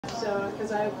So,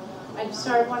 because I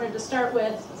wanted to start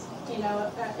with, you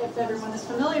know, if everyone is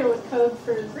familiar with code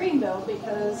for Greenville,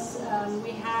 because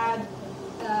we had,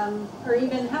 or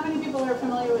even how many people are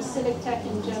familiar with civic tech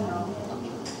in general?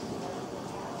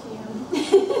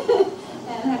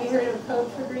 And have you heard of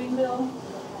Code for Greenville?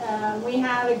 We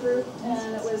had a group,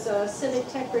 and it was a Civic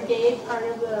Tech Brigade, part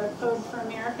of the Code for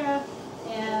America.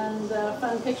 And the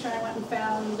fun picture, I went and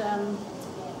found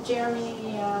Jeremy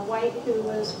White, who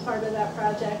was part of that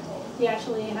project. He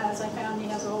actually has, I found he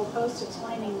has a whole post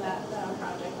explaining that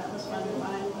project. That was fun to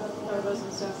find, photos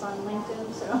and stuff on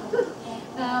LinkedIn. So,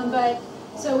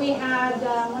 so we had,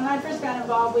 when I first got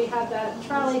involved, we had that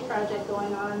trolley project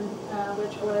going on,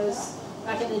 which was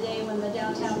back in the day when the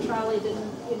downtown trolley you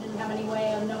didn't have any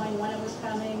way of knowing when it was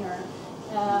coming, or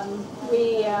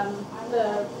we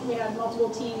had multiple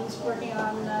teams working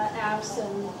on apps,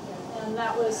 and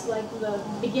that was like the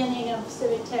beginning of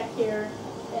civic tech here.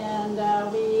 And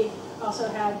we also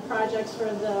had projects for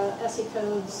the SE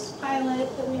Codes pilot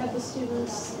that we had the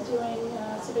students doing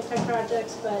civic tech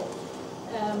projects, but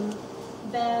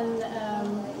then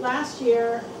last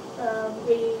year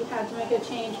we had to make a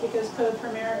change because Code for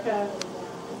America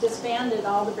disbanded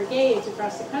all the brigades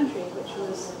across the country, which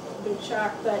was a big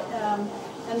shock. But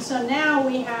and so now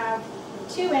we have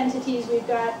two entities. We've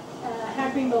got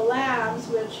Hack Greenville Labs,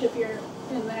 which, if you're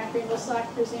in the Hack Greenville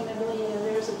Slack, presumably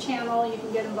there's a channel you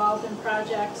can get involved in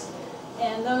projects,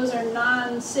 and those are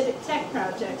non-civic tech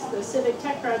projects. The civic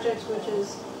tech projects, which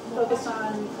is focused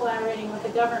on collaborating with the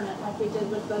government, like we did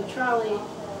with the trolley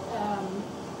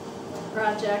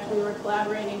project. We were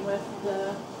collaborating with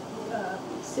the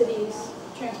city's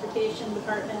transportation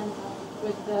department,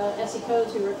 with the SE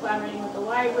Codes, we were collaborating with the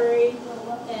library.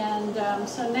 And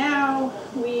so now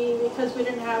because we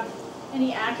didn't have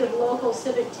any active local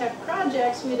civic tech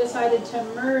projects, we decided to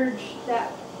merge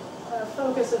that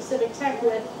focus of civic tech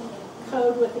with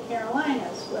Code with the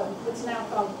Carolinas. Well, it's now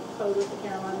called Code with the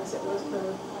Carolinas. It was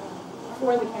Code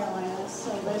for the Carolinas.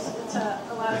 So it's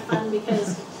a lot of fun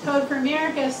because Code for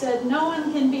America said no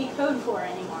one can be Code for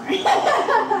anymore.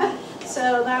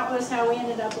 So that was how we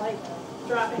ended up like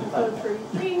dropping Code for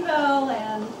Greenville,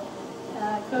 and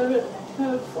Code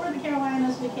for the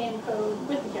Carolinas became Code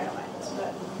with the Carolinas.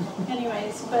 But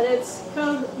anyways, it's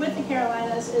Code with the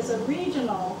Carolinas is a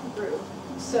regional group.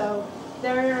 So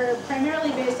they're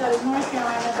primarily based out of North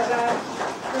Carolina, but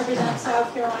I represent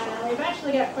South Carolina. And we've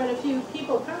actually got quite a few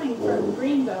people coming from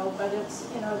Greenville, but it's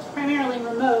primarily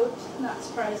remote. Not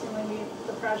surprisingly,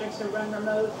 the projects are run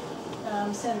remote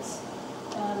since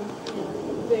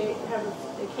they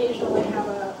occasionally have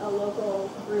a local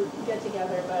group get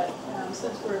together, but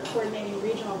since we're coordinating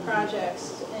regional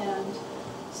projects, and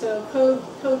so Code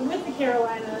with the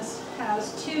Carolinas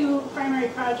has two primary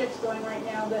projects going right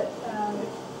now that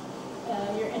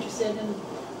you're interested in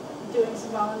doing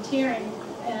some volunteering,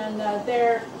 and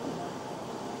they're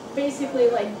basically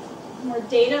like more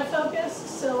data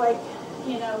focused. So like,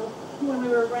 when we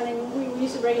were running, we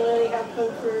used to regularly have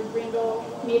Code for Greenville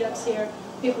meetups here.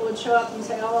 People would show up and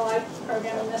say, oh, well, I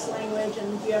program in this language,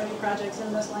 and do you have any projects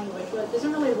in this language? But it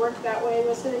doesn't really work that way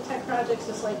with civic tech projects.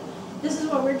 It's like, this is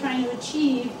what we're trying to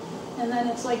achieve, and then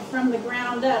it's like from the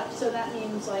ground up. So that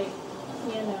means like,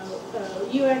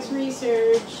 UX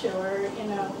research, or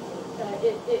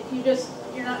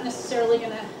you're not necessarily going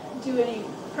to do any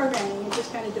programming. It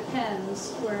just kind of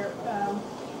depends where.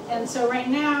 And so right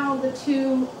now the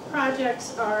two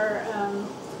projects are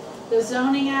the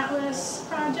Zoning Atlas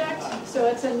project. So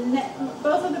it's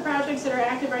both of the projects that are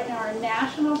active right now are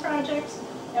national projects,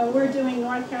 and we're doing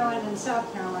North Carolina and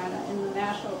South Carolina in the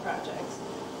national projects.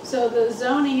 So the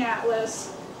Zoning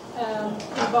Atlas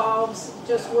involves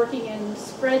just working in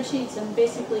spreadsheets and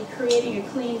basically creating a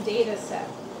clean data set.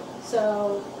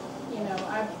 So,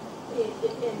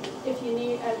 if you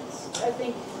need, I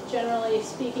think generally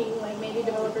speaking, like maybe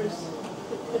developers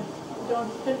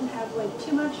couldn't have like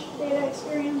too much data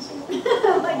experience.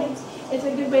 Like it's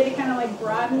a good way to kind of like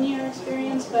broaden your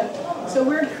experience. But so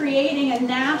we're creating a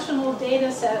national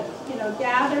data set,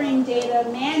 gathering data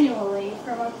manually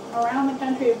from around the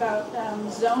country about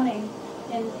zoning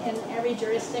in every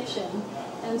jurisdiction.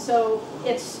 And so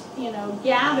it's,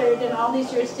 gathered in all these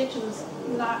jurisdictions,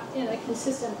 not in a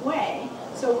consistent way.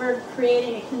 So we're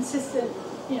creating a consistent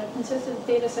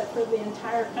data set for the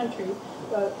entire country,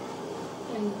 but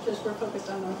we're focused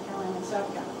on North Carolina and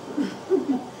South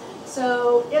Carolina.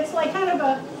 So it's like kind of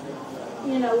a,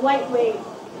 lightweight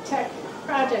tech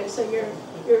project. So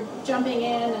you're jumping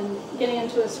in and getting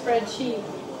into a spreadsheet,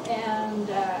 and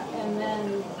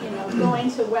then going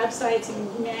to websites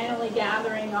and manually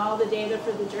gathering all the data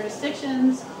for the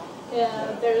jurisdictions.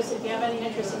 If you have any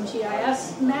interest in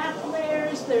GIS map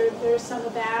layers, there's some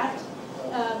of that.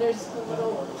 There's a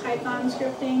little Python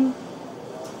scripting.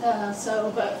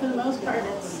 But for the most part,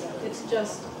 it's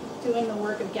just doing the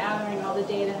work of gathering all the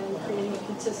data and creating a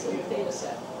consistent data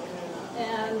set.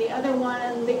 And the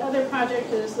other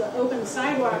project is the Open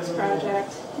Sidewalks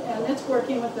project, and it's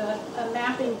working with a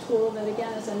mapping tool that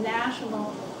again is a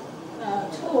national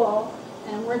tool,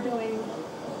 and we're doing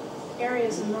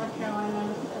areas in North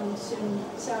Carolina and soon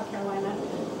South Carolina.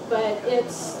 But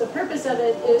the purpose of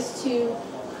it is to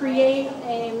create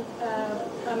a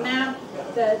map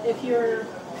that if you're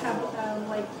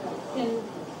like in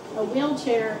a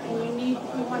wheelchair and you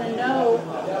want to know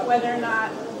whether or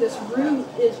not this route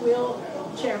is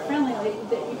wheelchair friendly,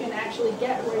 that you can actually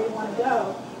get where you want to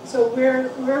go. So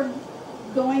we're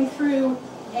going through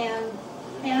and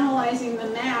analyzing the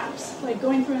maps, like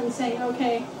going through and saying,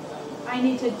 okay, I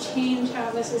need to change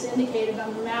how this is indicated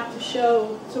on the map to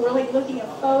show. So we're like looking at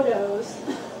photos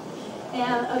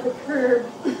and of the curb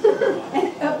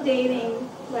and updating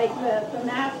like the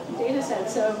map data set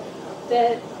so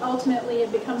that ultimately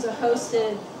it becomes a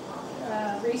hosted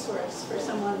resource for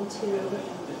someone to be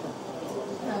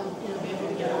able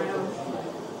to get around.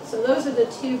 So those are the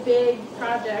two big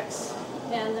projects,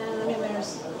 and then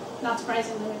there's, not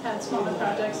surprisingly, we've had smaller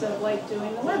projects of like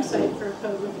doing the website for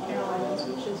Code with the Carolinas,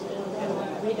 which has been kind of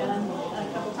redone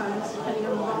a couple times depending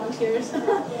on the volunteers.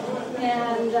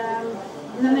 And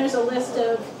then there's a list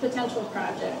of potential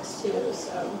projects too.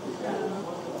 So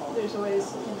there's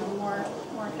always more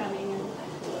coming.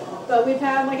 But we've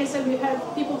had, like I said, we've had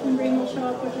people from Greenville show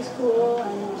up, which is cool.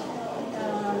 And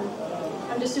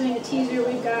I'm just doing a teaser.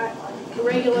 We've got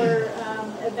regular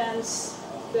events.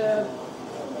 The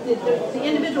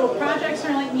individual projects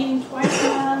are like meeting twice a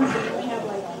month, and then we have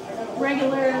like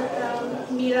regular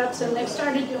meetups, and they've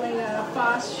started doing a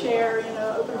FOSS share,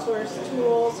 open source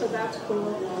tool, so that's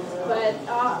cool. But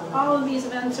all of these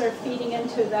events are feeding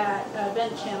into that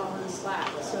event channel in Slack.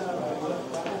 So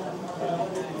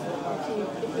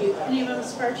if any of them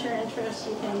sparks your interest,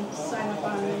 you can sign up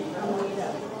on the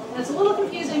meetup. And it's a little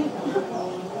confusing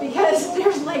because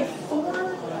there's like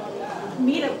 4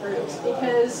 meetup groups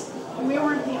because we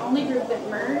weren't the only group that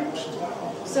merged.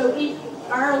 So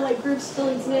our like group still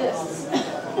exists.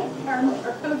 our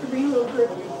Code for Greenville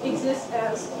group exists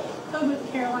as Code with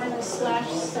the Carolinas /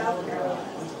 South Carolina.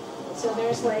 So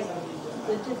there's like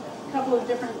a couple of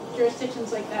different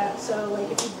jurisdictions like that. So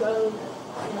like if you go,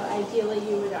 ideally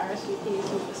you would RSVP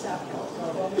to the South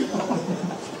Carolina.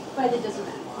 But it doesn't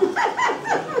matter.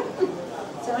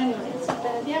 So anyways,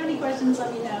 but if you have any questions,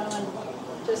 let me know. And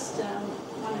just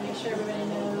want to make sure everybody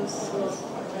knows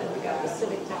that we got the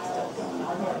civic tech stuff going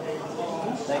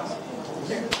on. Thanks.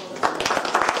 Sure.